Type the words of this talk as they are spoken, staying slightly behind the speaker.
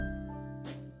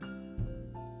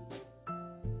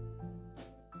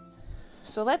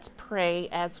So let's pray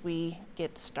as we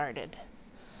get started.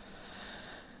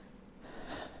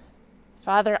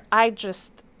 Father, I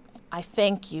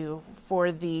thank you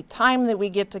for the time that we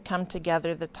get to come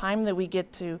together, the time that we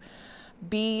get to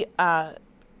be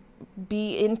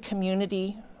in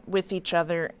community with each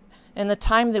other, and the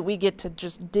time that we get to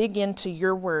just dig into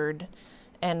your word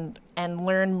and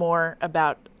learn more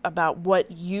about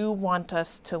what you want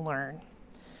us to learn.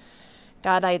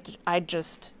 God, I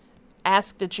just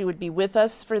ask that you would be with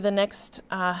us for the next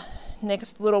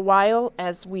little while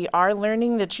as we are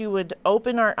learning, that you would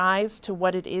open our eyes to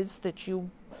what it is that you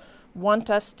want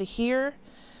us to hear,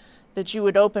 that you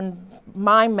would open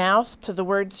my mouth to the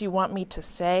words you want me to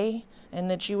say, and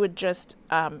that you would just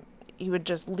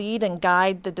lead and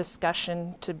guide the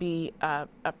discussion to be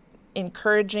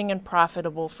encouraging and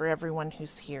profitable for everyone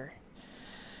who's here.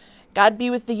 God, be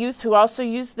with the youth who also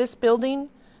use this building,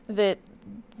 that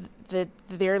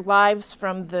their lives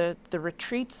from the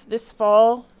retreats this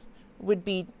fall would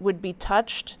be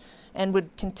touched and would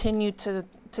continue to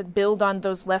build on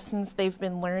those lessons they've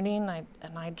been learning.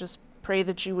 I just pray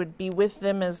that you would be with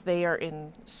them as they are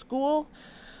in school,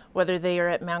 whether they are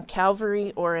at Mount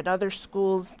Calvary or at other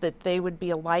schools, that they would be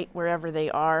a light wherever they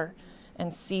are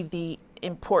and see the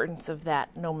importance of that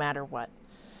no matter what.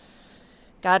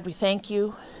 God, we thank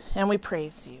you and we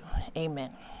praise you.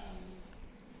 Amen.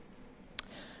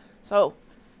 So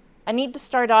I need to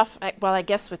start off, I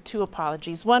guess with two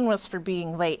apologies. One was for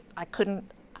being late. I'm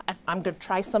going to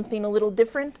try something a little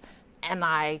different, and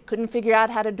I couldn't figure out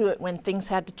how to do it when things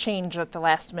had to change at the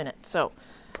last minute. So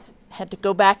I had to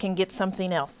go back and get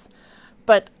something else.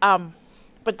 But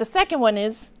the second one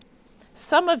is,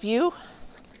 some of you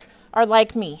are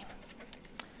like me,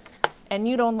 and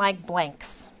you don't like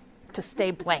blanks to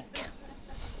stay blank.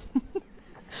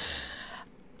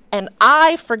 And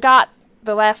I forgot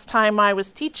the last time I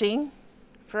was teaching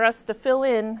for us to fill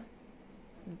in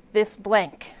this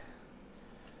blank.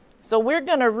 So we're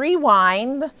going to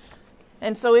rewind.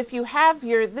 And so if you have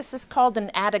this is called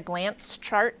an at-a-glance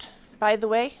chart, by the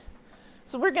way.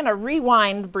 So we're going to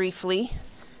rewind briefly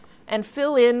and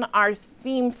fill in our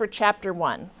theme for chapter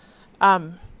 1.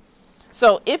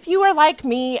 So if you are like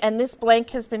me and this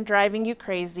blank has been driving you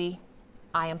crazy,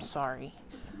 I am sorry.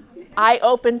 I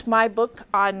opened my book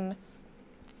on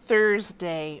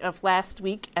Thursday of last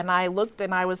week, and I looked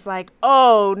and I was like,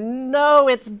 oh no,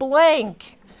 it's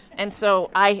blank. And so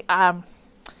I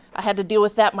had to deal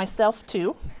with that myself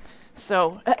too.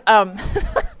 So,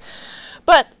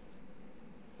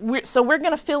 we're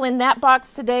going to fill in that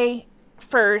box today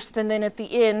first, and then at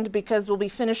the end, because we'll be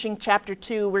finishing chapter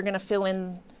 2, we're going to fill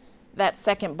in that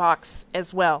second box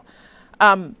as well.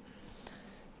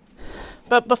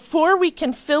 But before we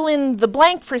can fill in the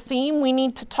blank for theme, we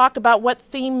need to talk about what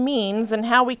theme means and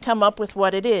how we come up with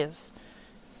what it is.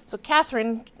 So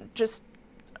Catherine, just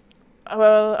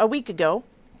a week ago,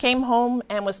 came home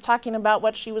and was talking about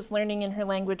what she was learning in her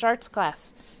language arts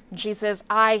class. And she says,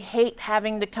 I hate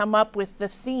having to come up with the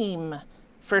theme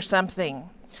for something.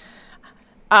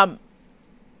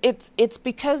 It's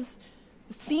because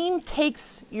theme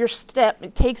takes you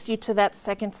to that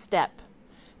second step.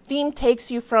 Theme takes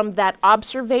you from that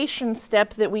observation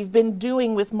step that we've been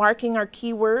doing with marking our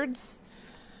keywords,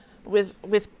 with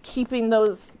keeping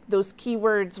those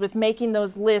keywords, with making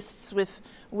those lists, with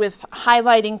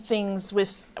highlighting things,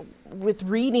 with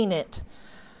reading it.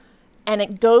 And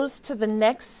it goes to the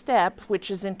next step,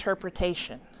 which is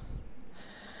interpretation.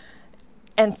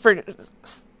 And for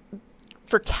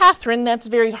Catherine, that's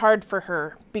very hard for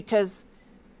her because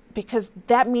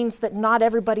that means that not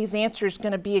everybody's answer is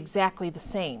going to be exactly the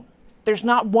same. There's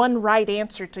not one right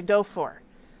answer to go for.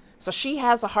 So she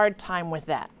has a hard time with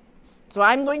that. So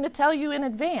I'm going to tell you in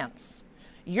advance,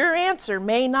 your answer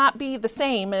may not be the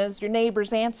same as your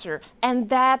neighbor's answer, and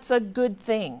that's a good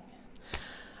thing.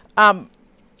 So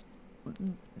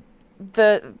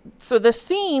the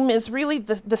theme is really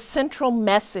the central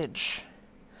message.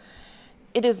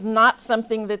 It is not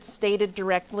something that's stated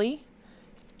directly,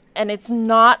 and it's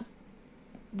not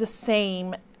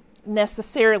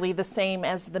necessarily the same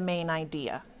as the main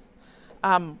idea.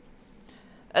 I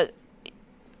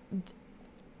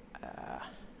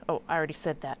already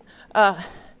said that.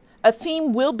 A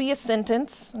theme will be a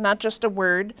sentence, not just a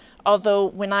word, although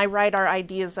when I write our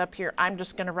ideas up here, I'm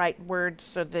just going to write words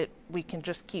so that we can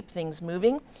just keep things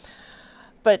moving.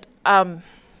 But a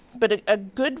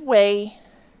good way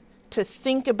to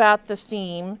think about the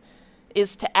theme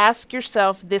is to ask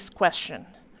yourself this question.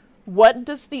 What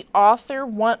does the author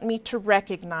want me to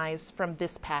recognize from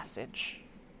this passage?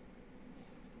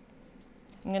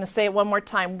 I'm going to say it one more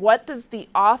time. What does the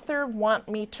author want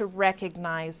me to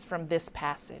recognize from this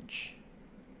passage?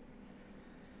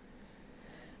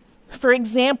 For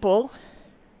example,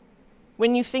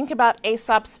 when you think about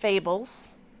Aesop's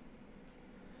fables,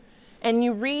 and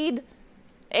you read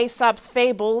Aesop's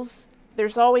fables,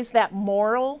 there's always that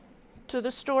moral to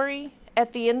the story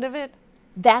at the end of it.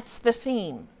 That's the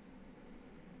theme.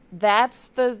 That's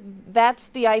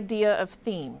the idea of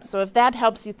theme. So if that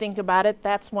helps you think about it,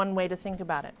 that's one way to think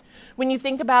about it. When you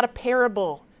think about a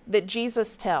parable that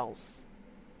Jesus tells,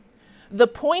 the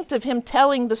point of him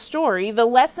telling the story, the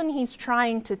lesson he's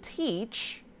trying to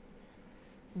teach,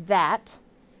 that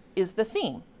is the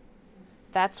theme.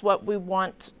 That's what we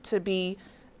want to be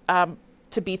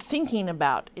thinking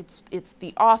about. It's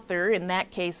the author, in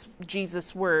that case,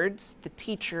 Jesus' words, the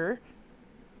teacher,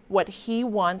 what he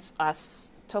wants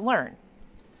us to learn.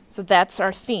 So that's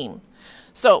our theme.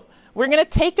 So we're going to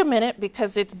take a minute,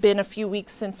 because it's been a few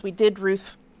weeks since we did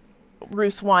Ruth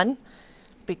 1,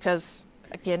 because,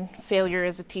 again, failure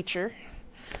as a teacher.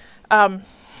 But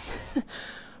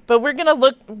we're going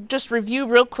to just review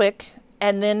real quick,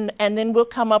 and then we'll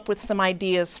come up with some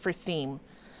ideas for theme.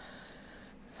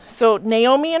 So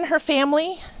Naomi and her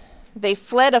family, they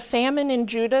fled a famine in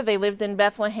Judah. They lived in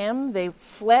Bethlehem. They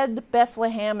fled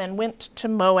Bethlehem and went to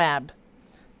Moab.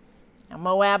 Now,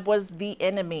 Moab was the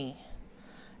enemy.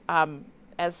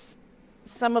 As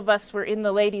some of us were in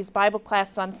the ladies' Bible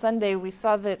class on Sunday, we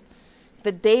saw that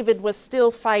David was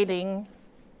still fighting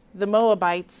the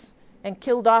Moabites and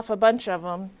killed off a bunch of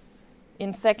them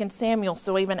in 2 Samuel.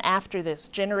 So even after this,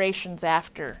 generations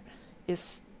after,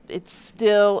 it's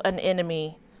still an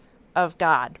enemy of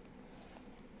God.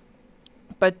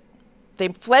 But they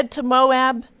fled to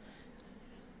Moab.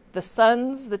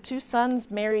 The two sons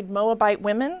married Moabite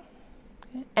women.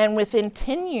 And within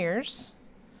 10 years,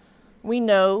 we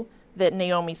know that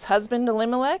Naomi's husband,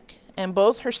 Elimelech, and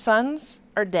both her sons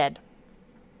are dead.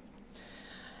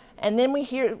 And then we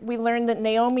learn that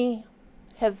Naomi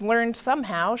has learned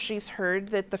somehow, she's heard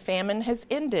that the famine has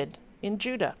ended in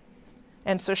Judah.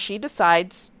 And so she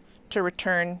decides to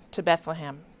return to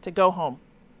Bethlehem, to go home.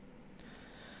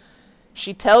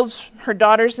 She tells her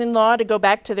daughters-in-law to go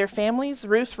back to their families.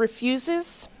 Ruth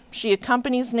refuses. She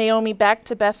accompanies Naomi back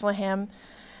to Bethlehem,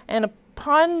 and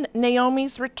upon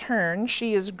Naomi's return,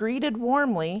 she is greeted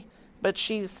warmly, but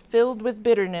she's filled with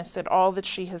bitterness at all that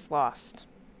she has lost.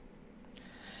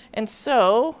 And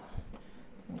so,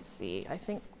 let me see, I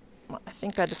think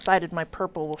I decided my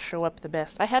purple will show up the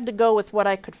best. I had to go with what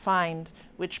I could find,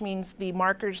 which means the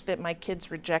markers that my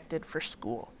kids rejected for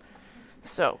school.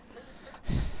 So,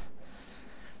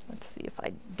 let's see if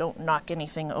I don't knock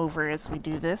anything over as we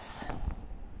do this.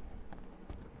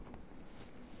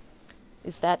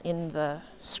 Is that in the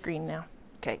screen now?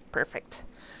 Okay, perfect.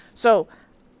 So,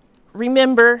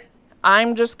 remember,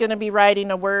 I'm just going to be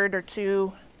writing a word or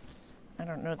two. I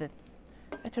don't know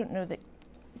that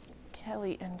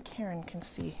Kelly and Karen can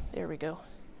see. There we go.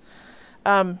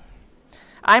 I'm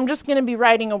just going to be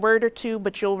writing a word or two,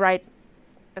 but you'll write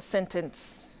a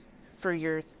sentence for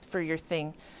your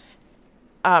thing,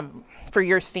 for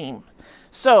your theme.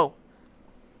 So,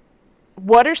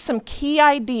 what are some key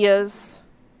ideas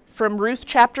from Ruth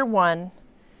chapter 1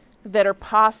 that are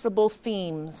possible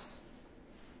themes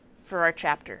for our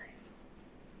chapter?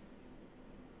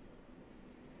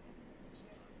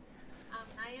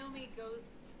 Naomi goes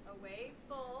away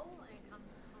full and comes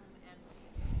home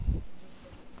empty.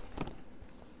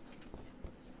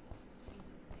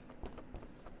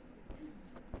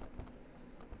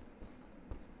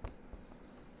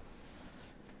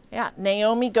 Yeah,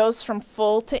 Naomi goes from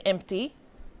full to empty.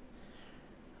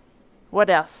 What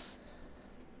else?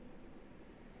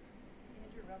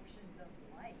 Interruptions of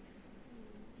life.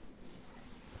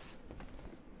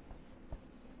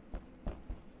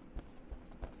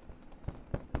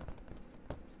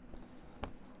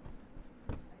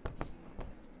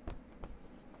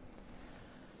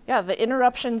 Yeah, the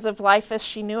interruptions of life as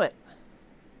she knew it.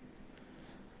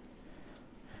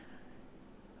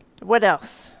 What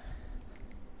else?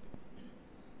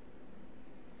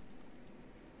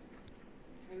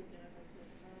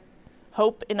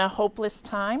 Hope in a hopeless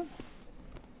time.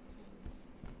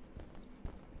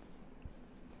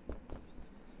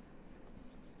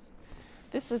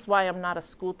 This is why I'm not a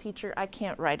school teacher. I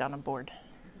can't write on a board.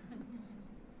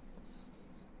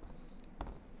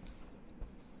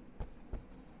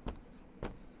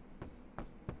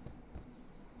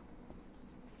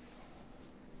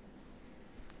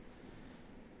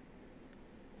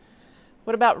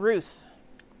 What about Ruth?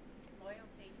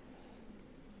 Loyalty.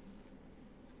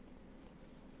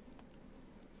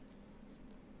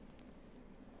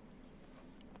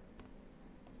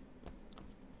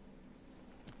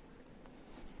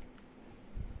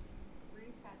 Ruth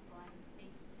had blind faith.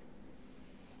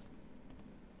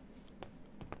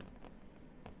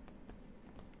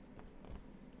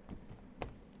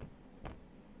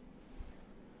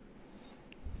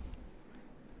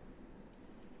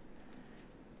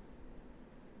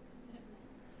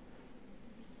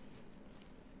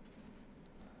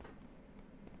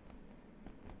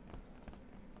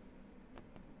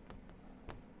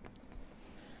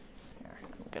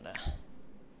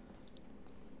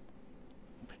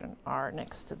 Put an R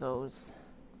next to those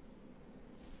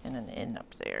and an N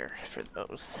up there for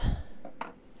those.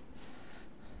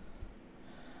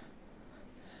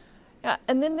 Yeah,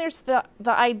 and then there's the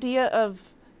idea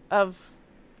of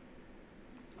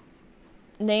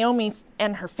Naomi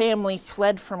and her family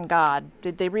fled from God.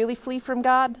 Did they really flee from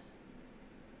God?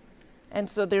 And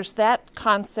so there's that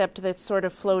concept that's sort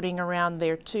of floating around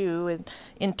there too, and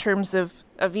in terms of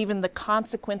even the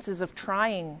consequences of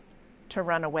trying to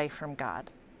run away from God.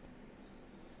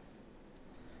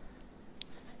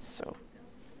 So God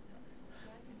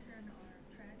can turn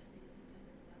our tragedies into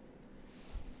his blessings.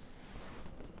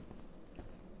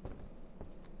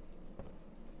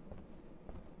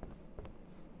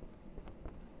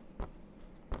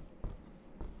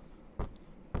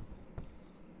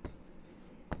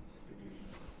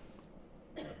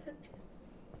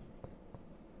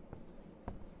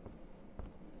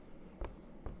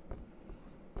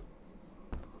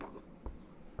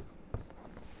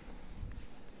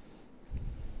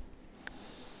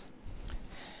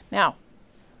 now,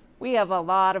 we have a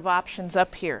lot of options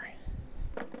up here,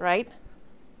 right?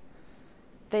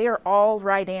 They are all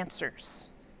right answers.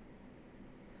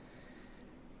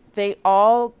 They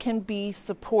all can be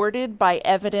supported by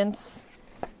evidence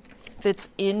that's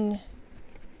in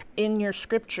your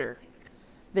scripture,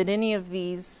 that any of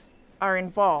these are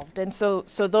involved. And so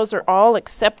those are all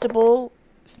acceptable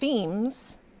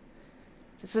themes.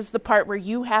 This is the part where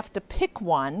you have to pick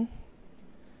one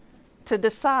to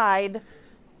decide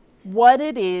what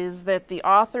it is that the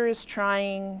author is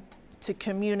trying to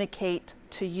communicate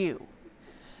to you.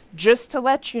 Just to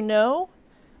let you know,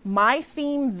 my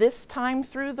theme this time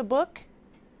through the book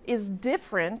is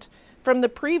different from the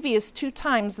previous 2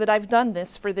 times that I've done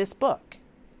this for this book.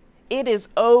 It is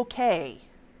okay.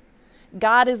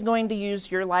 God is going to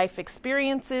use your life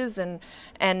experiences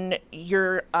and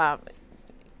your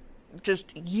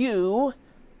just you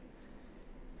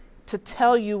to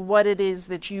tell you what it is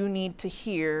that you need to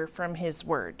hear from his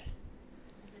word.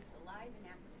 It's alive and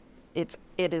active.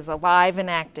 It is alive and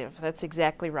active. That's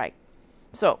exactly right.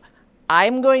 So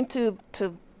I'm going to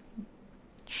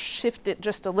shift it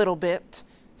just a little bit.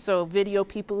 So video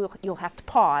people, you'll have to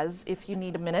pause if you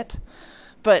need a minute.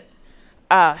 But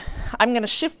I'm going to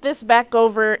shift this back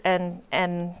over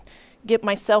and get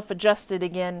myself adjusted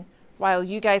again while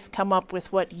you guys come up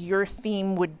with what your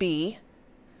theme would be.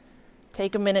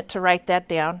 Take a minute to write that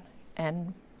down,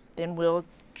 and then we'll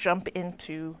jump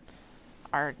into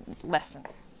our lesson.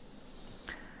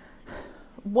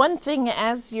 One thing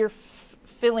as you're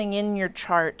filling in your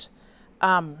chart,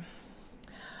 a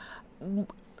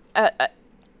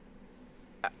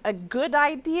good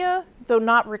idea, though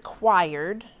not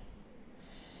required,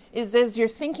 is as you're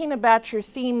thinking about your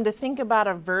theme to think about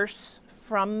a verse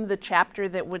from the chapter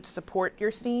that would support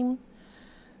your theme.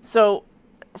 So,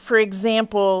 for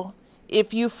example,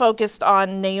 if you focused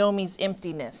on Naomi's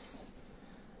emptiness,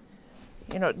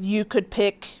 you could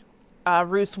pick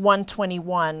Ruth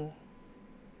 1:21,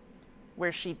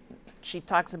 where she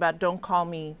talks about don't call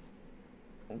me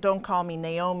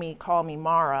Naomi, call me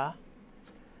Mara,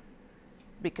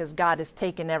 because God has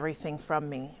taken everything from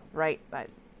me, right?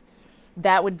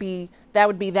 That would be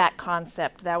that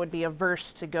concept. That would be a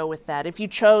verse to go with that. If you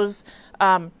chose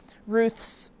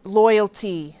Ruth's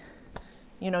loyalty,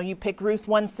 you pick Ruth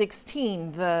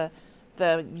 1:16, the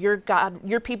your God,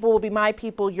 your people will be my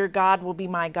people, your God will be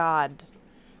my God,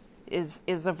 is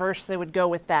a verse that would go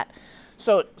with that.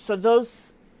 So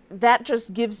that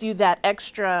just gives you that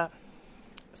extra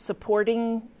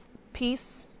supporting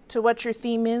piece to what your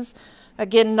theme is.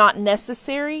 Again, not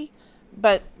necessary,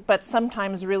 but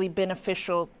sometimes really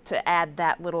beneficial to add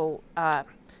that little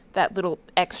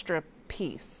extra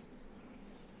piece.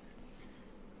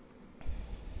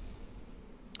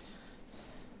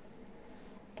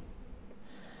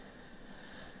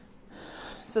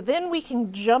 So then we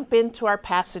can jump into our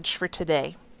passage for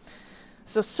today.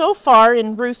 So far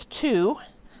in Ruth 2,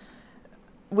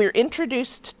 we're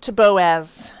introduced to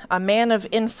Boaz, a man of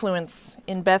influence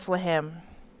in Bethlehem.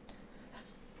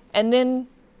 And then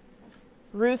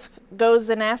Ruth goes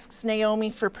and asks Naomi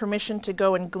for permission to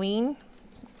go and glean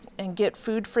and get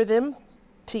food for them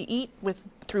to eat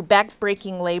through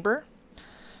back-breaking labor.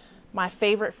 My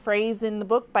favorite phrase in the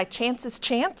book, by chance is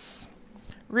chance.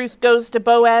 Ruth goes to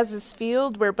Boaz's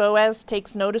field, where Boaz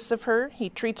takes notice of her. He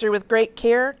treats her with great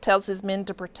care, tells his men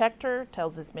to protect her,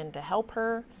 tells his men to help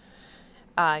her.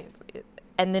 And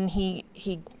then he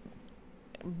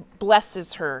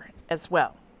blesses her as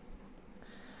well.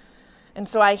 And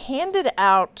so I handed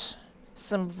out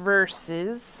some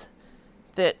verses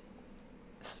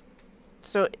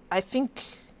so I think,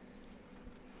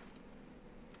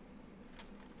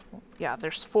 Yeah,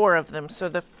 there's 4 of them. So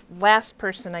the last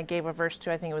person I gave a verse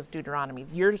to, I think it was Deuteronomy.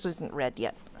 Yours isn't read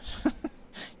yet.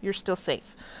 You're still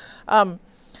safe.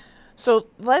 So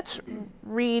let's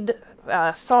read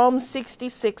Psalm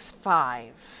 66:5.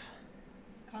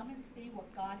 Come and see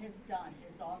what God has done,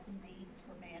 his awesome deeds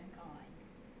for mankind.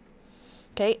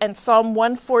 Okay, and Psalm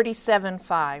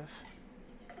 147:5.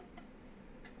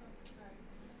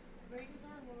 Great is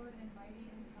our Lord and mighty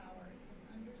in power. His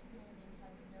understanding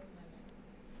has no limit.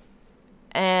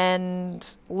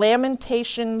 And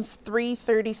Lamentations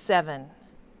 3:37.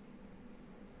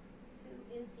 Who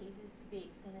is he who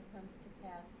speaks and it comes to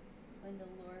pass when the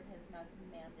Lord has not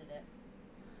commanded it?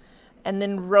 And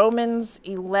then Romans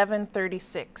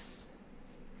 11:36.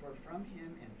 For from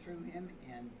him and through him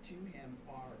and to him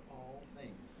are all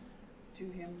things. To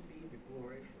him be the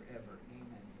glory forever.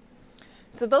 Amen.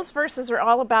 So those verses are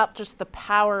all about just the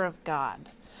power of God.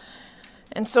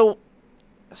 And so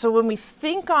when we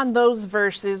think on those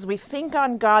verses, we think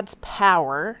on God's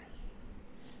power.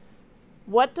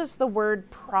 What does the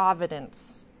word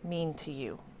providence mean to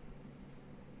you?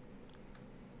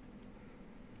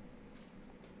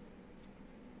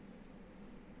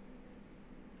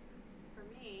 For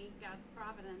me, God's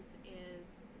providence is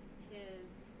his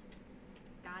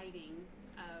guiding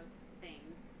of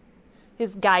things.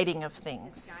 His guiding of His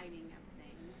things. guiding of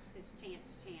things. His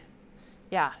chance.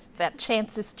 Yeah, that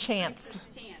chance is chance. His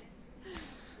chance.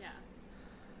 Yeah.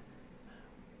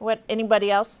 What,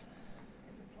 anybody else?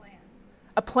 It's a plan.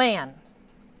 A plan.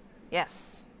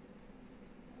 Yes.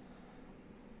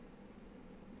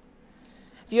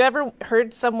 Have you ever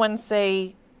heard someone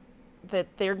say that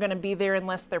they're going to be there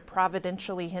unless they're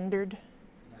providentially hindered?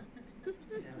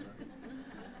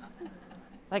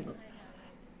 Like,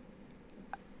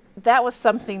 that was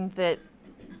something that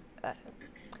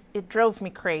it drove me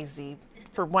crazy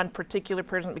for one particular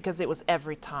person because it was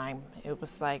every time. It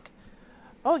was like,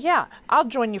 oh yeah, I'll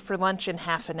join you for lunch in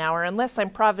half an hour unless I'm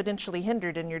providentially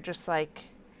hindered. And you're just like,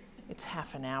 it's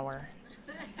half an hour.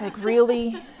 Like,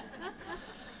 really?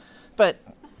 But,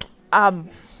 Well, how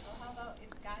about if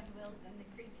God wills, then the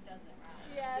creek doesn't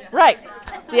rise? right,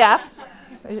 yeah.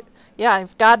 Yeah,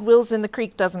 if God wills and the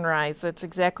creek doesn't rise, that's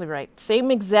exactly right.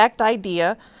 Same exact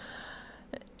idea,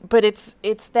 but it's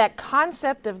that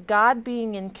concept of God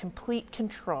being in complete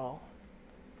control,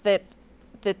 that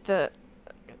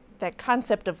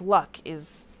concept of luck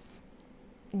is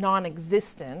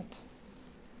non-existent.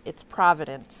 It's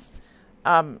providence,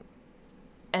 and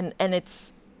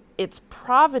it's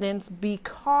providence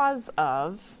because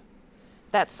of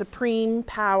that supreme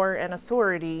power and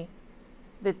authority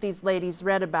that these ladies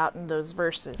read about in those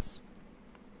verses.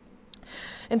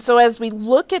 And so as we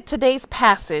look at today's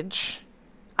passage,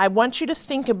 I want you to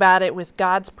think about it with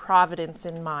God's providence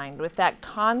in mind, with that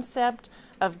concept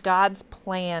of God's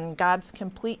plan, God's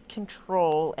complete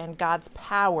control, and God's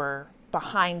power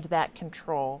behind that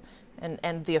control,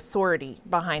 and the authority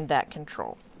behind that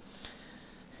control.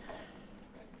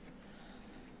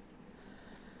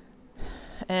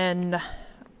 And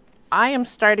I am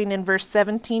starting in verse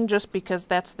 17 just because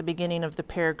that's the beginning of the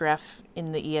paragraph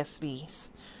in the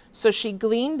ESV. So she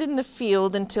gleaned in the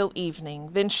field until evening.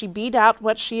 Then she beat out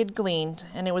what she had gleaned,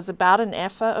 and it was about an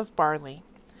ephah of barley.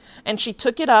 And she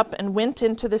took it up and went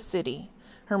into the city.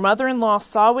 Her mother-in-law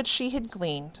saw what she had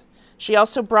gleaned. She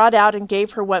also brought out and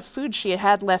gave her what food she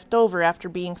had left over after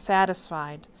being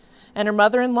satisfied. And her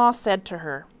mother-in-law said to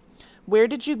her, "Where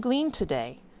did you glean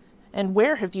today? And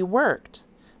where have you worked?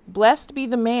 Blessed be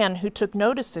the man who took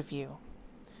notice of you."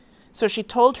 So she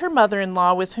told her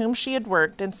mother-in-law with whom she had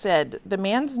worked and said, "The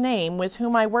man's name with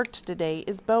whom I worked today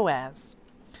is Boaz."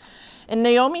 And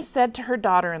Naomi said to her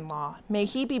daughter-in-law, "May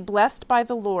he be blessed by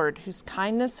the Lord, whose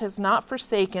kindness has not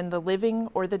forsaken the living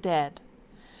or the dead."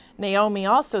 Naomi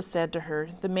also said to her,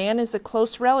 "The man is a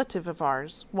close relative of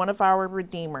ours, one of our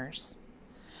redeemers."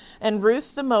 And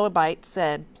Ruth the Moabite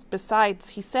said, "Besides,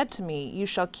 he said to me, 'You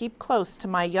shall keep close to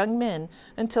my young men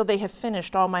until they have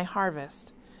finished all my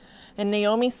harvest.'" And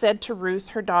Naomi said to Ruth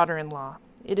her daughter-in-law,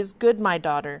 "It is good, my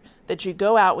daughter, that you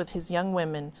go out with his young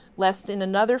women, lest in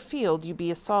another field you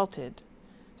be assaulted."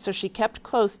 So she kept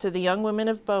close to the young women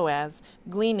of Boaz,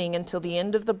 gleaning until the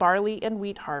end of the barley and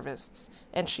wheat harvests,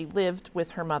 and she lived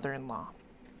with her mother-in-law.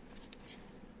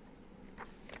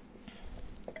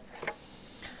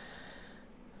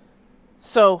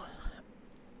 So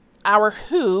our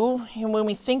who, and when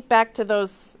we think back to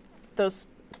those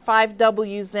 5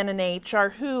 W's and an H, our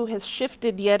who has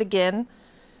shifted yet again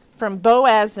from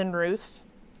Boaz and Ruth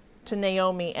to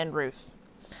Naomi and Ruth.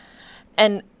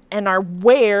 And our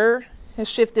where has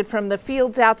shifted from the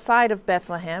fields outside of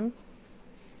Bethlehem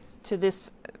to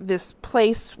this this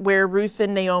place where Ruth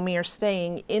and Naomi are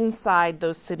staying inside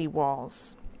those city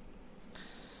walls.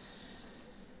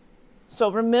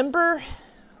 So remember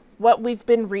what we've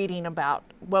been reading about,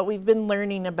 what we've been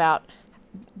learning about,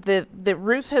 that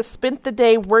Ruth has spent the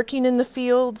day working in the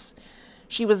fields.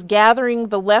 She was gathering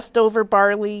the leftover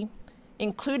barley,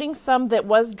 including some that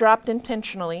was dropped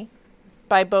intentionally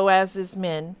by Boaz's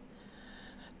men.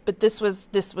 But this was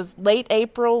late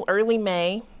April, early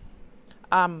May.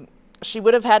 She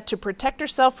would have had to protect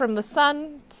herself from the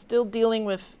sun, still dealing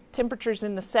with temperatures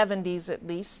in the 70s at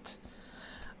least.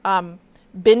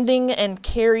 Bending and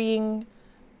carrying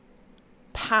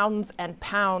pounds and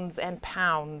pounds and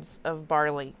pounds of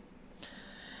barley.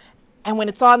 And when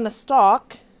it's on the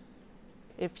stalk,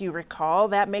 if you recall,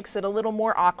 that makes it a little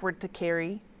more awkward to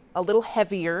carry, a little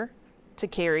heavier to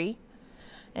carry.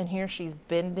 And here she's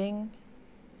bending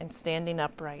and standing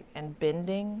upright, and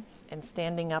bending and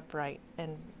standing upright,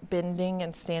 and bending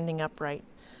and standing upright.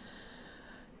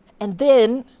 And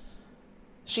then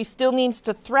she still needs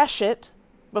to thresh it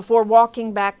before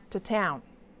walking back to town.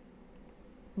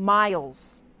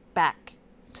 Miles back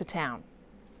to town.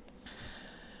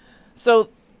 So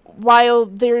while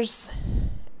there's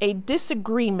a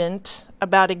disagreement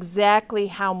about exactly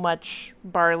how much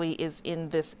barley is in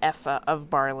this ephah of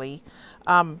barley,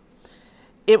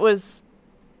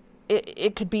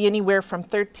 it could be anywhere from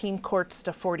 13 quarts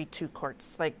to 42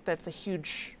 quarts. Like, that's a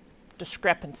huge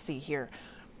discrepancy here.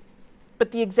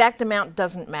 But the exact amount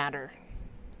doesn't matter.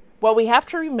 What we have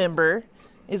to remember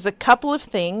is a couple of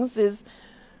things.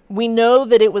 We know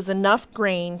that it was enough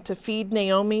grain to feed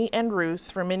Naomi and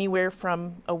Ruth from anywhere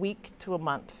from a week to a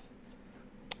month.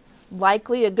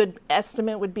 Likely a good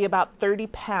estimate would be about 30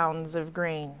 pounds of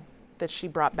grain that she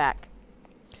brought back.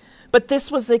 But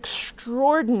this was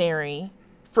extraordinary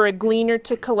for a gleaner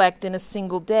to collect in a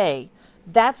single day.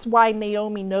 That's why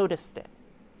Naomi noticed it.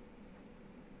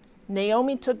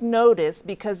 Naomi took notice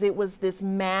because it was this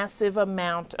massive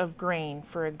amount of grain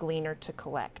for a gleaner to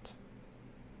collect.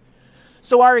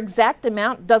 So our exact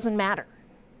amount doesn't matter.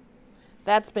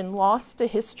 That's been lost to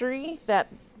history. That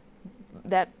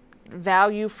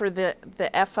value for the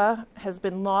ephah has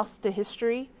been lost to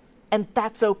history, and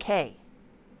that's okay.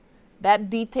 That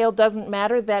detail doesn't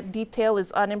matter. That detail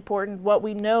is unimportant. What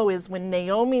we know is when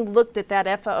Naomi looked at that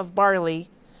ephah of barley,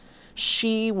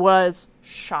 she was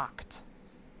shocked.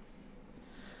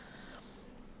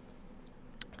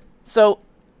 So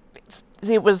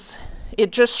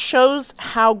it just shows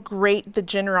how great the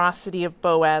generosity of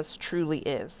Boaz truly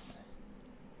is.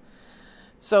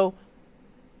 So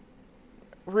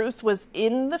Ruth was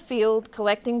in the field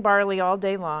collecting barley all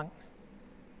day long.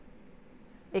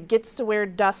 It gets to where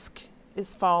dusk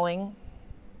is falling,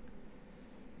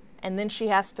 and then she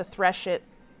has to thresh it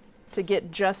to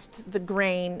get just the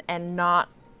grain and not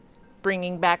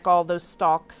bringing back all those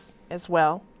stalks as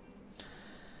well.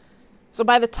 So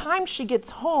by the time she gets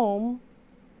home,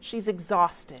 she's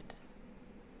exhausted.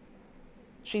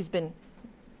 She's been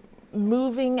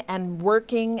moving and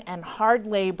working and hard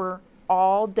labor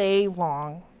all day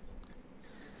long,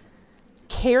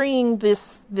 carrying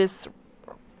this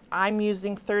I'm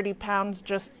using 30 pounds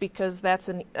just because that's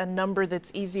a number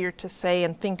that's easier to say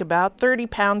and think about. 30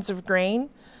 pounds of grain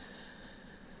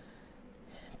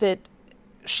that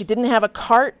she didn't have a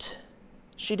cart.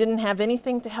 She didn't have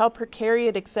anything to help her carry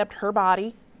it except her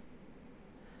body.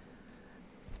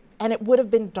 And it would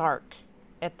have been dark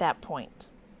at that point.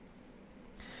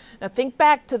 Now think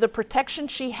back to the protection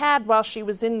she had while she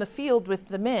was in the field with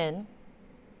the men.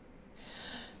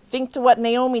 Think to what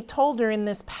Naomi told her in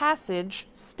this passage,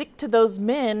 stick to those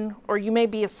men or you may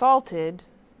be assaulted,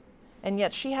 and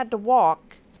yet she had to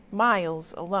walk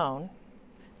miles alone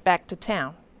back to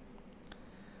town.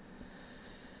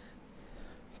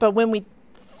 But when we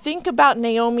think about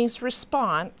Naomi's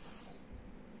response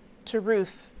to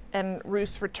Ruth and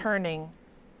Ruth returning,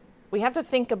 we have to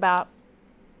think about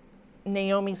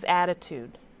Naomi's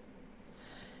attitude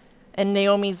and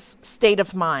Naomi's state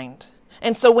of mind.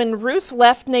 And so when Ruth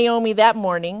left Naomi that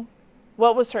morning,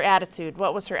 what was her attitude?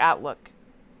 What was her outlook?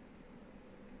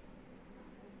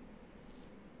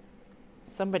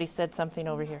 Somebody said something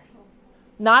over here.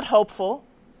 Not hopeful.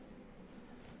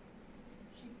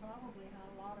 She probably had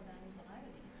a lot of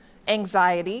anxiety.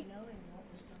 Anxiety. Knowing what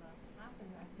was going to happen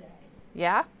that day.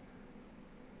 Yeah?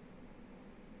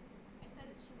 I said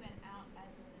that she went out as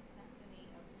a necessity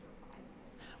of survival.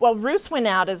 Well, Ruth went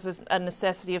out as a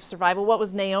necessity of survival. What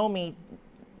was Naomi?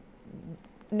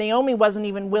 Naomi wasn't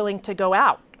even willing to go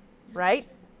out, right?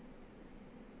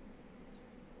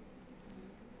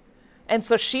 And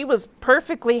so she was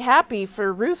perfectly happy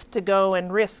for Ruth to go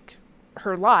and risk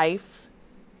her life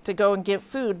to go and get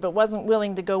food, but wasn't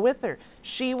willing to go with her.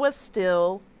 She was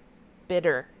still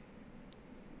bitter,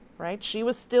 right? She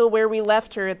was still where we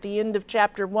left her at the end of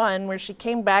chapter 1, where she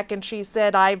came back and she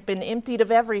said, I've been emptied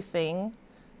of everything.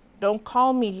 Don't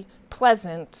call me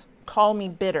pleasant, call me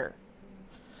bitter.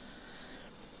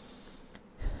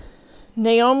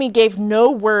 Naomi gave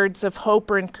no words of hope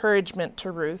or encouragement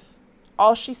to Ruth.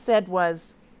 All she said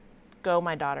was, go,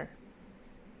 my daughter.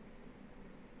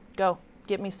 Go,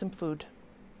 get me some food.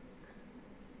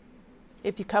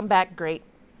 If you come back, great.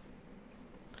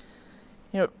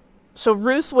 So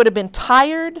Ruth would have been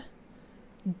tired,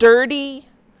 dirty,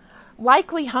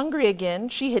 likely hungry again.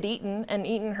 She had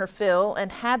eaten her fill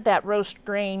and had that roast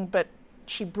grain, but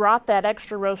she brought that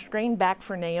extra roast grain back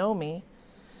for Naomi.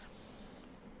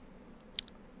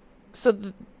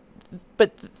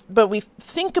 But we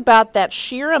think about that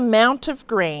sheer amount of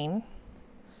grain,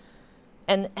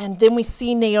 and then we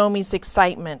see Naomi's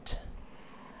excitement,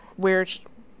 where she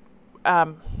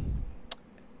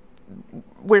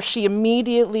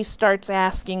immediately starts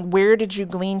asking, where did you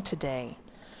glean today?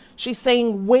 She's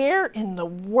saying, where in the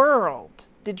world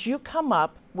did you come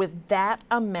up with that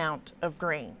amount of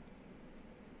grain?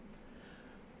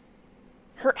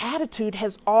 Her attitude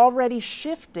has already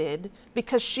shifted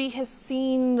because she has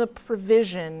seen the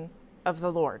provision of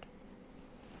the Lord.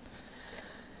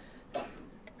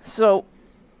 So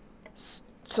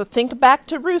think back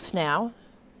to Ruth now.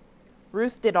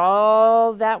 Ruth did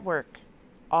all that work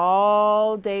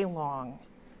all day long,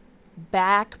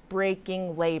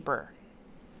 back-breaking labor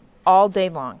all day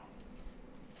long.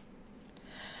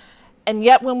 And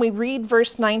yet when we read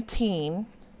verse 19,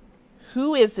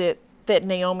 who is it that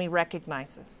Naomi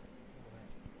recognizes?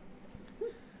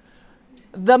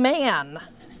 The man,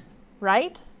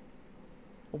 right?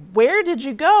 Where did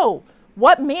you go?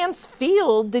 What man's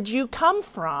field did you come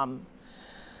from?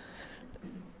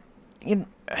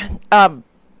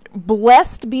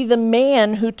 Blessed be the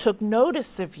man who took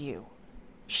notice of you.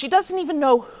 She doesn't even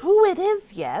know who it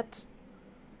is yet.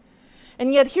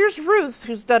 And yet here's Ruth,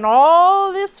 who's done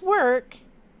all this work,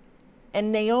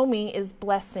 and Naomi is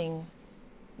blessing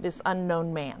this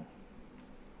unknown man.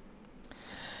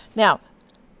 Now,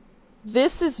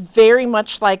 this is very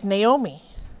much like Naomi.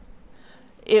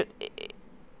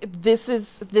 This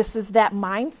is that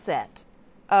mindset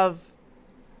of,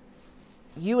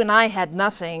 you and I had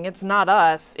nothing. It's not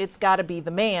us. It's got to be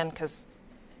the man, because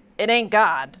it ain't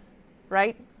God,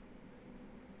 right?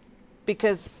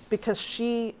 Because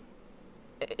she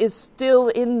is still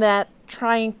in that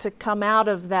trying to come out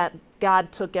of that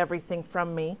God took everything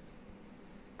from me.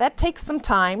 That takes some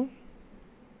time.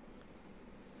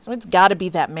 So it's got to be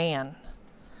that man.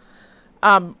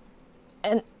 And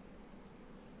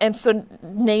so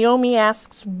Naomi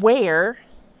asks where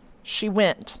she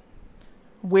went.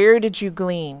 Where did you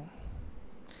glean?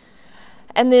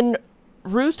 And then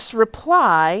Ruth's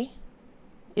reply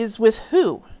is with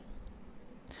who?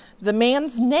 The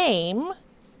man's name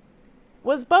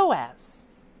was Boaz.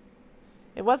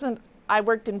 It wasn't, I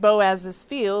worked in Boaz's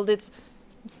field. It's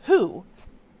who?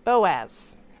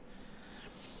 Boaz.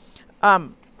 I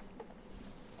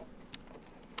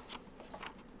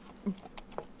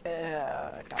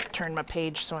gotta turn my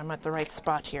page so I'm at the right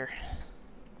spot here.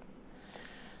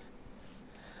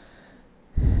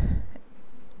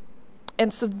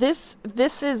 And so this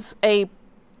is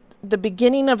the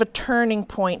beginning of a turning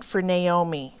point for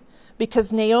Naomi,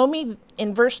 because Naomi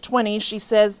in verse 20 it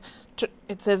says,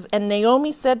 and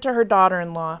Naomi said to her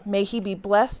daughter-in-law, may he be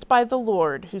blessed by the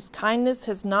Lord, whose kindness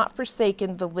has not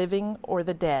forsaken the living or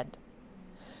the dead.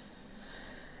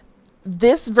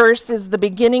 This verse is the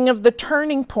beginning of the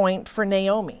turning point for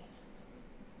Naomi.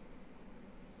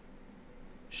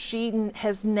 She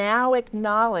has now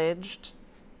acknowledged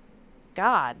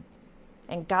God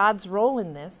and God's role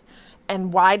in this.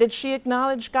 And why did she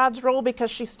acknowledge God's role? Because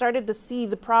she started to see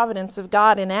the providence of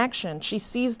God in action. She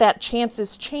sees that chance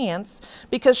is chance,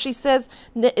 because she says,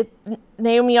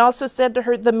 Naomi also said to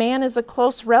her, the man is a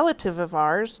close relative of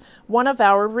ours, one of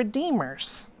our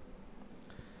redeemers.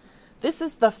 This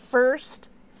is the first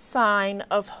sign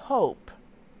of hope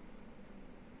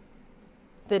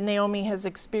that Naomi has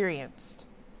experienced.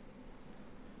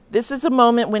 This is a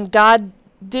moment when God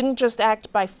didn't just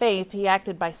act by faith, he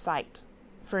acted by sight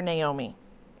for Naomi.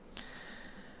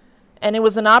 And it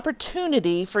was an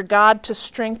opportunity for God to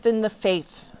strengthen the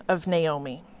faith of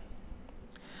Naomi.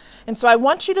 And so I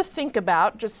want you to think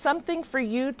about, just something for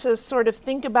you to sort of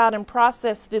think about and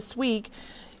process this week,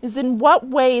 is in what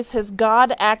ways has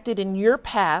God acted in your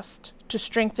past to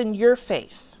strengthen your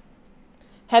faith?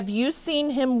 Have you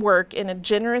seen him work in a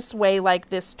generous way like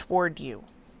this toward you?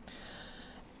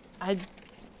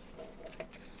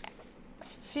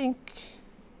 think,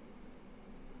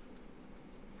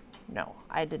 no,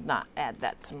 I did not add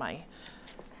that to my.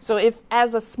 So if,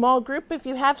 as a small group, if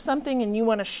you have something and you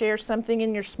want to share something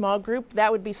in your small group,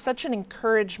 that would be such an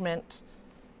encouragement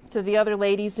to the other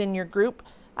ladies in your group.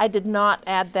 I did not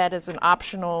add that as an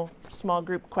optional small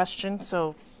group question,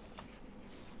 so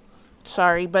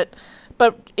sorry, but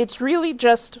it's really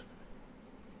just,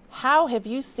 how have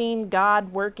you seen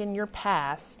God work in your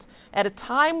past at a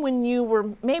time when you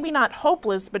were maybe not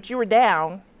hopeless, but you were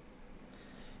down,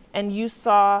 and you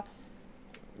saw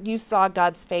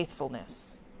God's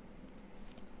faithfulness?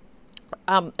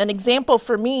 An example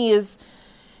for me is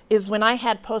when I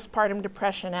had postpartum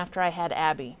depression after I had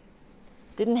Abby.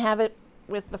 Didn't have it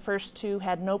with the first two,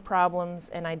 had no problems,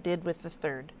 and I did with the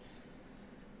third.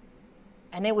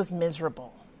 And it was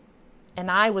miserable.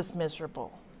 And I was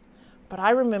miserable. But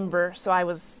I remember, so I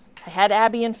had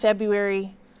Abby in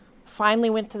February, finally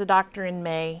went to the doctor in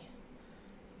May,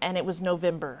 and it was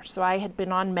November. So I had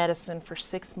been on medicine for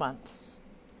 6 months.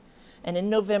 And in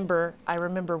November, I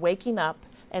remember waking up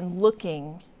and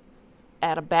looking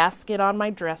at a basket on my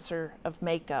dresser of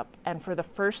makeup, and for the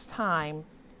first time,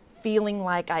 feeling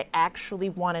like I actually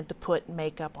wanted to put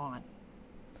makeup on.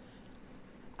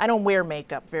 I don't wear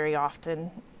makeup very often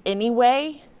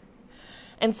anyway,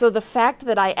 and so the fact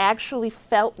that I actually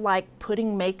felt like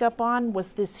putting makeup on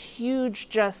was this huge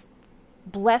just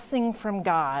blessing from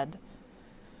God.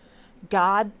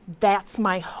 God, that's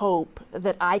my hope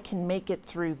that I can make it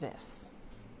through this.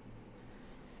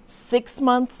 6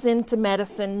 months into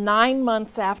medicine, 9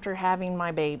 months after having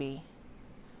my baby,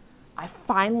 I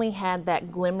finally had that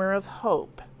glimmer of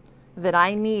hope that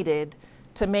I needed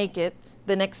to make it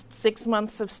the next 6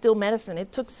 months of still medicine.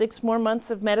 It took 6 more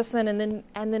months of medicine, and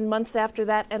then months after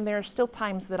that, and there are still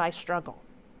times that I struggle.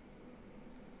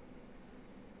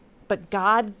 But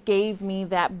God gave me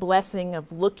that blessing of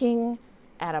looking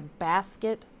at a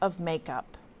basket of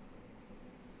makeup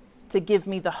to give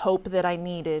me the hope that I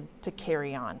needed to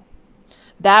carry on.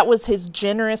 That was his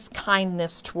generous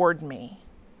kindness toward me.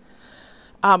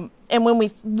 And when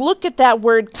we look at that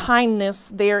word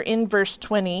kindness there in verse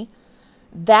 20,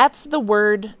 that's the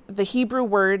word, the Hebrew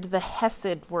word, the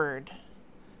hesed word.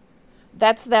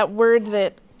 That's that word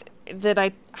that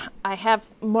I have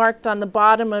marked on the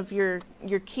bottom of your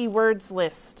key words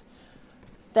list.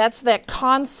 That's that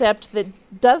concept that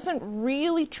doesn't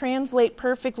really translate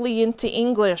perfectly into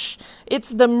English. It's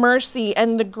the mercy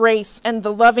and the grace and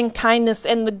the loving kindness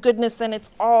and the goodness, and it's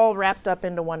all wrapped up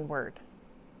into one word.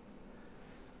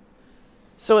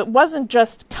 So it wasn't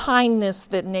just kindness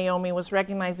that Naomi was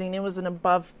recognizing, it was an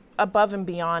above and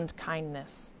beyond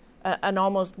kindness, an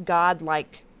almost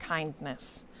God-like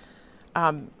kindness.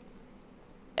 And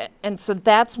so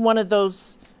that's one of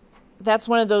those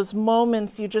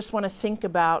moments you just want to think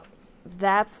about.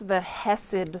 That's the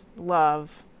hesed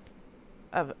love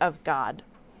of God.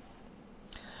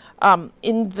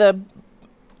 In the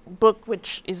book,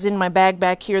 which is in my bag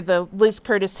back here, the Liz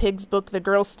Curtis Higgs book, The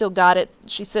Girls Still Got It,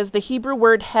 she says the Hebrew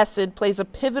word hesed plays a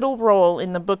pivotal role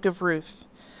in the book of Ruth.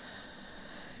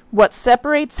 What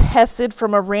separates hesed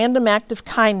from a random act of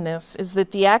kindness is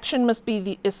that the action must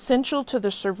be essential to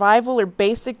the survival or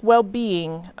basic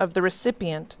well-being of the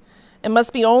recipient. It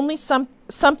must be only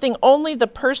something only the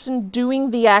person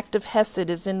doing the act of hesed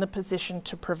is in the position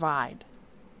to provide.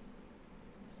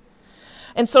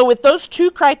 And so with those two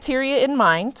criteria in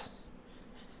mind,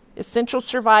 essential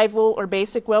survival or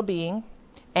basic well-being,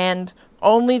 and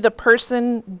only the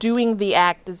person doing the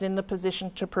act is in the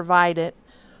position to provide it,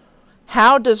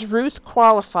 how does Ruth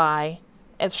qualify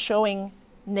as showing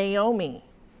Naomi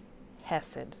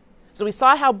hesed? So we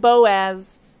saw how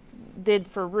Boaz did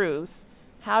for Ruth.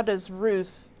 How does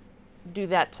Ruth do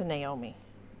that to Naomi?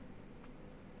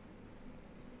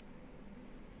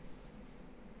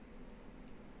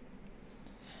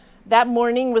 That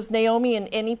morning, was Naomi in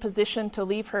any position to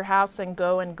leave her house and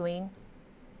go and glean?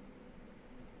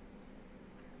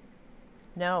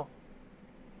 No.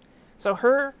 So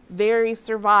her very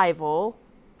survival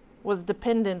was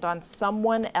dependent on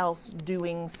someone else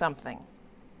doing something.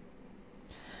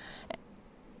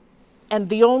 And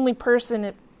the only person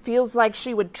it feels like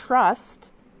she would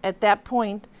trust at that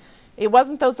point, it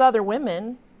wasn't those other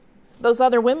women. Those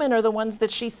other women are the ones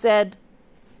that she said,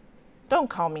 "Don't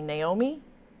call me Naomi.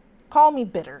 Call me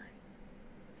bitter."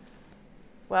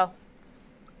 Well,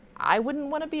 I wouldn't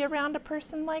want to be around a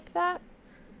person like that.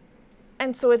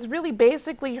 And so it's really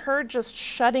basically her just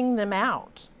shutting them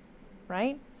out,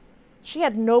 right? She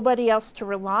had nobody else to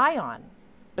rely on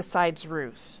besides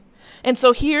Ruth. And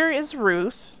so here is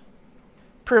Ruth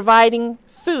providing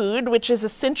food, which is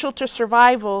essential to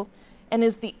survival, and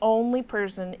is the only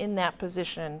person in that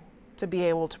position to be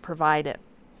able to provide it.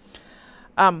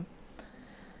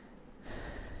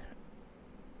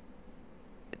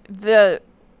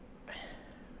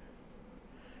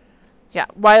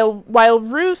 While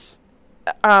Ruth,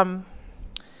 and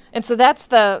so that's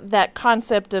that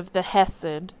concept of the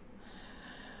Hesed.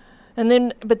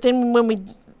 But then when we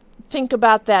think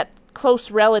about that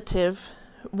close relative,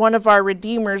 one of our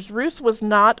redeemers, Ruth was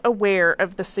not aware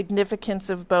of the significance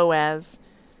of Boaz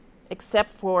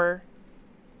except for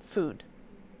food.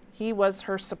 He was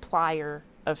her supplier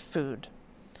of food.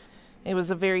 It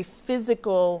was a very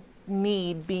physical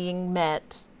need being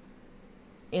met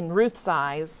in Ruth's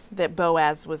eyes that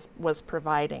Boaz was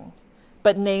providing.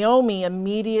 But Naomi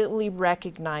immediately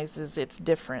recognizes it's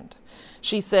different.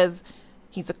 She says,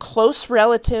 he's a close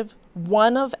relative,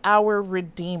 one of our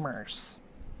redeemers.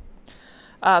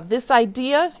 This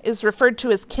idea is referred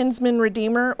to as kinsman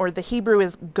redeemer, or the Hebrew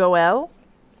is goel.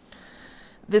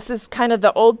 This is kind of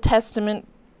the Old Testament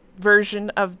version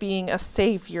of being a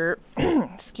savior,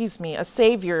 a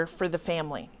savior for the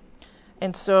family.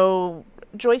 And so,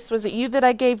 Joyce, was it you that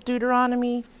I gave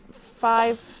Deuteronomy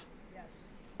 5? Yes.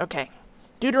 Okay.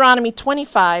 Deuteronomy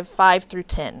 25, 5 through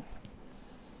 10.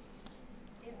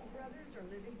 If brothers are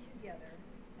living together,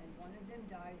 and one of them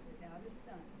dies without a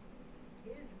son,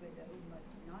 his widow must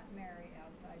not marry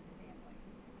outside the family.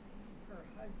 Her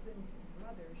husband's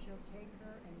brother shall take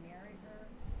her and marry her,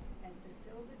 and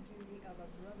fulfill the duty of a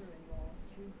brother-in-law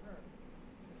to her.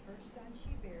 The first son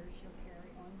she bears shall carry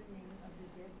on the name of the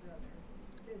dead brother,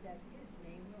 so that his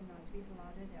name will not be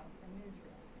blotted out from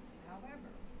Israel.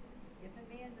 However, if a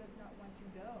man does not want to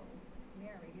go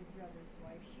marry his brother's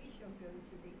wife, she shall go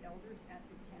to the elders at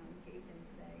the town gate and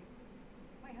say,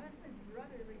 my husband's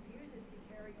brother refuses to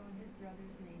carry on his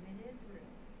brother's name in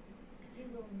Israel. He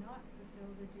will not fulfill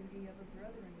the duty of a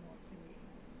brother-in-law to me.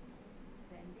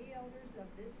 Then the elders of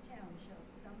this town shall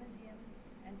summon him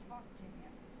and talk to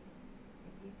him.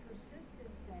 If he persists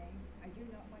in saying, I do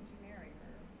not want to marry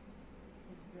her,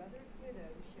 his brother's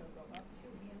widow shall go up to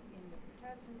him in the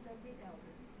presence of the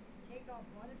elders, take off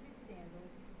one of his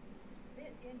sandals,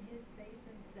 spit in his face,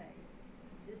 and say,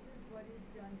 this is what is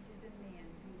done to the man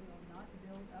who will not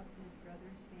build up his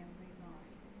brother's family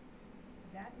line.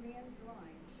 That man's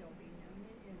line shall be known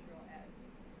in Israel as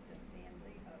the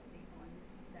family of the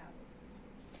unsaddled.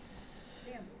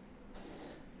 Sandal.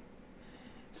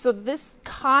 So this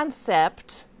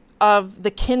concept of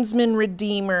the kinsman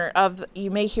redeemer,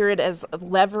 you may hear it as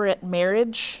levirate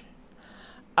marriage.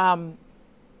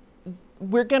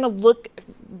 We're going to look,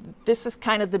 this is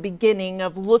kind of the beginning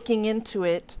of looking into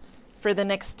it for the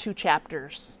next 2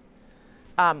 chapters.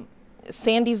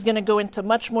 Sandy's going to go into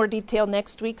much more detail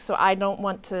next week, so I don't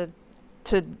want to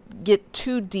get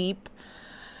too deep.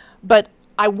 But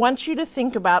I want you to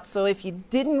think about, so if you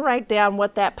didn't write down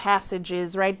what that passage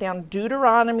is, write down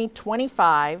Deuteronomy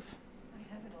 25.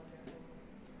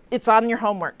 It's on your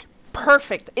homework.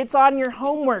 Perfect. It's on your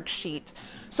homework sheet.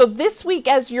 So this week,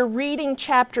 as you're reading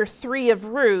chapter 3 of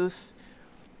Ruth,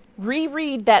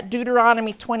 reread that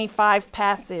Deuteronomy 25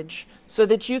 passage so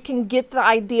that you can get the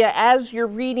idea as you're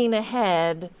reading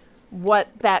ahead what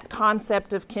that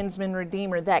concept of kinsman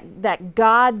redeemer, that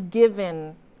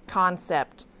God-given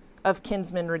concept of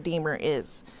kinsman redeemer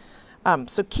is.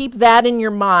 So keep that in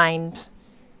your mind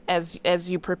as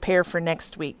you prepare for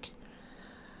next week.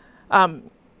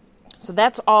 So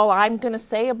that's all I'm going to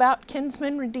say about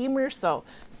kinsman redeemer. So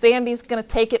Sandy's going to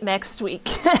take it next week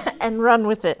and run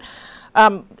with it.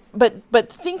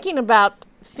 But thinking about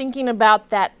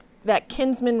that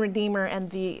kinsman redeemer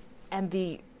and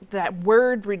that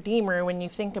word redeemer, when you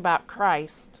think about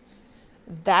Christ,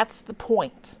 that's the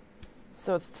point.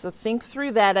 So think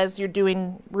through that as you're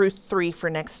doing Ruth 3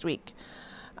 for next week.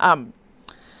 But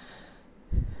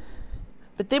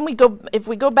then if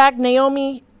we go back,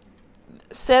 Naomi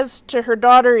says to her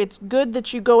daughter, it's good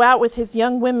that you go out with his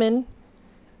young women.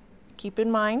 Keep in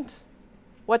mind,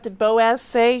 what did Boaz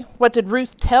say? What did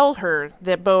Ruth tell her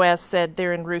that Boaz said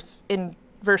there in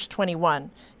verse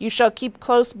 21? You shall keep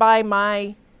close by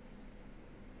my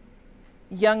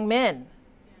young men.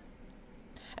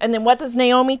 And then what does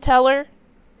Naomi tell her?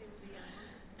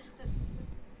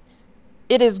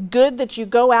 It is good that you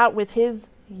go out with his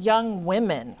young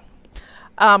women.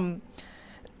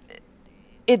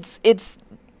 It's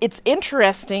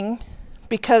interesting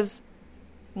because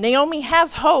Naomi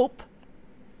has hope.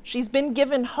 She's been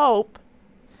given hope,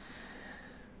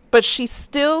 but she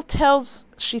still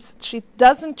she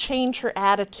doesn't change her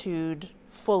attitude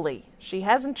fully. She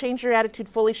hasn't changed her attitude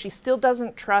fully. She still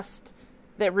doesn't trust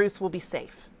that Ruth will be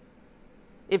safe.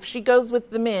 If she goes with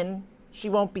the men, she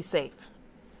won't be safe.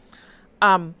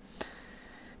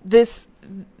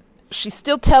 she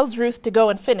still tells Ruth to go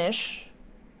and finish,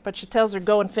 but she tells her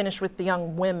go and finish with the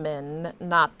young women,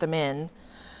 not the men.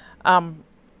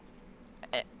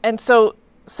 And so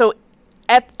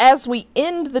as we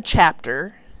end the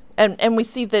chapter, and we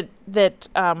see that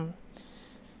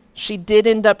she did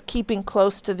end up keeping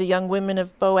close to the young women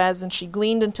of Boaz, and she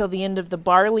gleaned until the end of the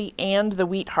barley and the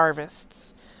wheat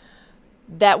harvests.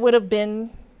 That would have been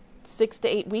 6 to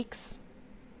 8 weeks,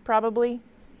 probably,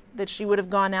 that she would have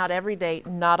gone out every day,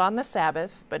 not on the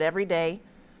Sabbath, but every day,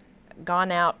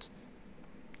 gone out,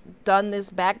 done this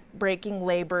back-breaking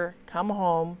labor, come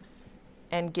home,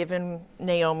 and given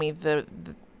Naomi the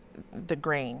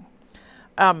grain.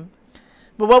 But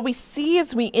what we see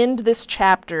as we end this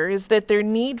chapter is that their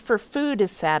need for food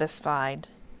is satisfied,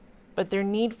 but their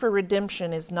need for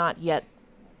redemption is not yet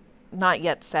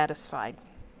satisfied.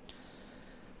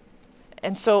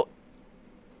 And so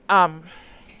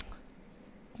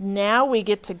now we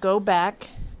get to go back,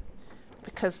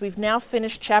 because we've now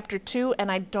finished chapter 2,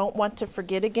 and I don't want to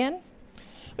forget again.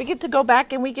 We get to go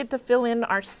back and we get to fill in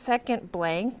our second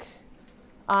blank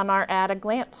on our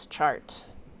at-a-glance chart.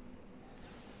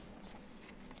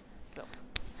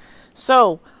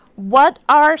 So, what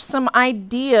are some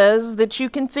ideas that you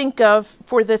can think of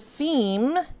for the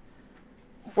theme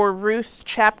for Ruth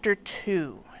chapter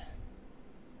 2?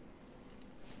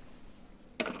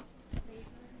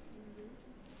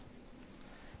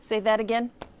 Say that again.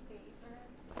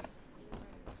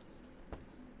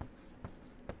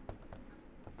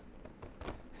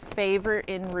 Favor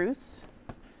in Ruth.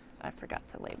 I forgot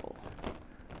to label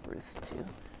Ruth too.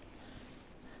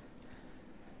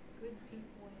 Good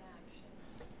people in action.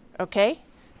 Okay.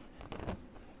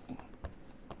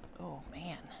 Oh,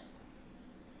 man.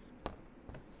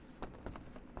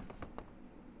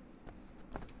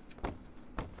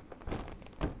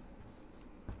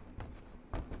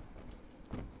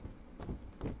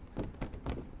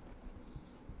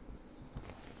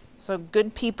 So,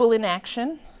 good people in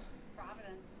action.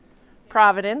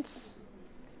 Providence.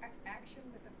 Action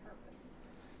with a purpose.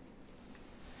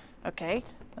 Okay,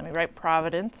 let me write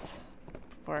Providence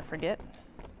before I forget.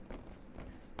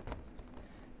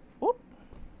 Whoop.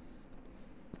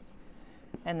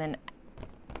 And then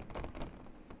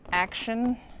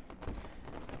action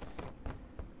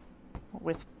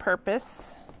with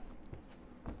purpose.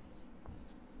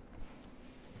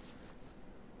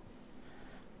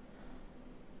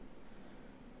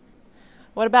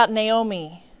 What about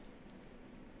Naomi?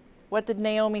 What did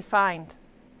Naomi find?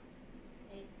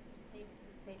 Faith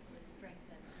was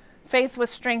strengthened. Faith was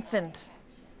strengthened.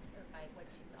 Or by what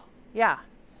she saw. Yeah.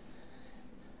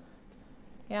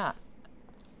 Yeah.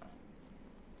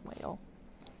 Well.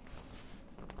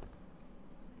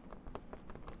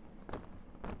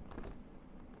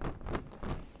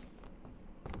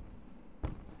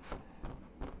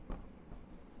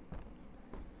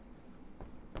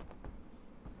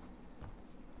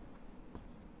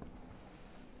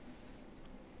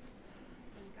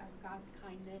 God's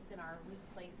kindness in our weak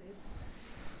places.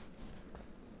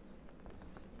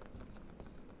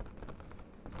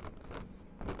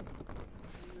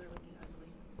 You are looking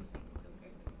ugly. So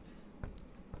good.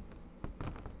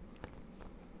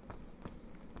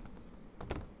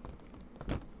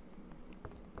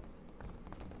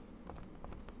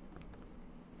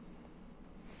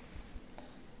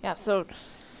 Yeah, so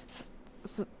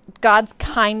God's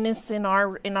kindness in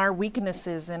our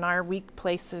weaknesses, in our weak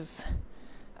places.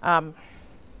 And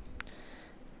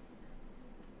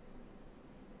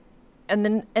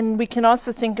we can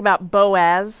also think about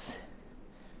Boaz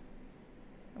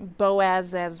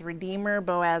as redeemer,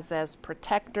 Boaz as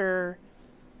protector,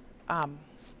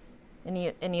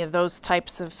 any of those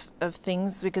types of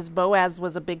things, because Boaz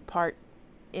was a big part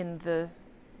in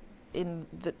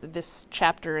this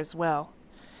chapter as well.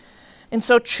 And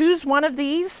so choose one of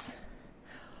these,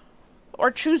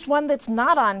 or choose one that's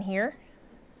not on here,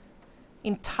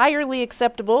 entirely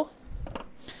acceptable,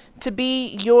 to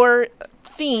be your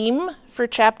theme for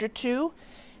chapter 2.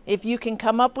 If you can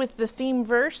come up with the theme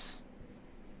verse,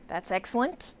 that's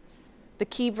excellent. The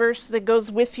key verse that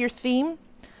goes with your theme.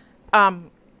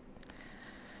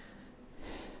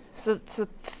 So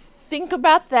think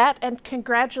about that, and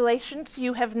congratulations,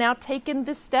 you have now taken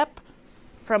this step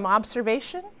from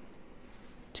observation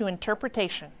to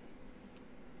interpretation.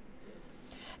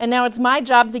 And now it's my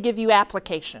job to give you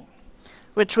application,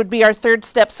 which would be our third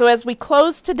step. So as we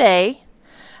close today,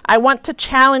 I want to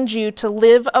challenge you to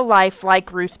live a life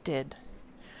like Ruth did.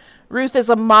 Ruth is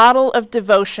a model of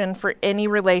devotion for any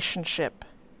relationship.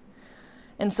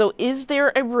 And so is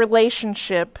there a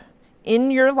relationship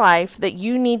in your life that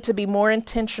you need to be more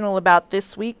intentional about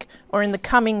this week or in the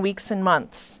coming weeks and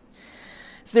months?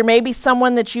 So there may be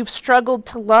someone that you've struggled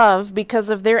to love because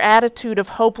of their attitude of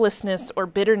hopelessness or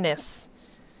bitterness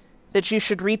that you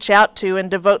should reach out to and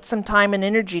devote some time and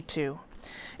energy to.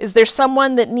 Is there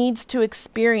someone that needs to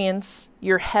experience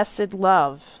your Hesed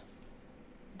love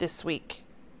this week?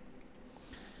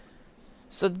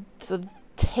 So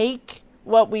take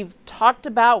what we've talked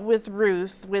about with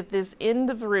Ruth, with this end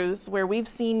of Ruth, where we've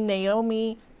seen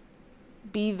Naomi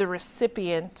be the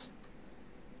recipient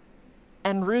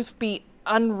and Ruth be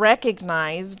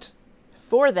unrecognized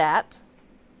for that,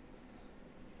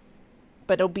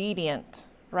 but obedient,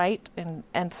 right?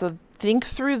 And so think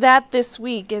through that this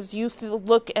week as you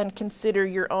look and consider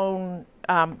your own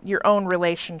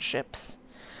relationships.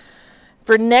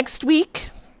 For next week,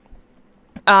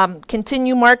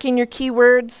 continue marking your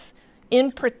keywords.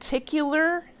 In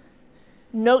particular,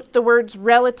 note the words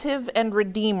relative and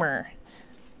redeemer.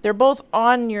 They're both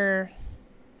on your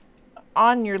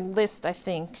list, I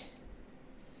think.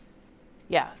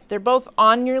 Yeah, they're both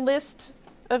on your list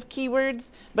of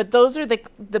keywords, but those are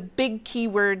the big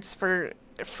keywords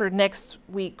for next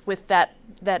week with that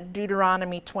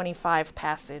Deuteronomy 25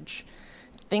 passage.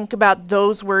 Think about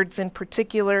those words in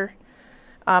particular,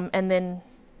 and then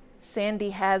Sandy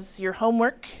has your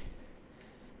homework,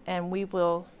 and we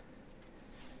will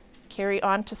carry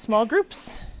on to small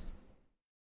groups.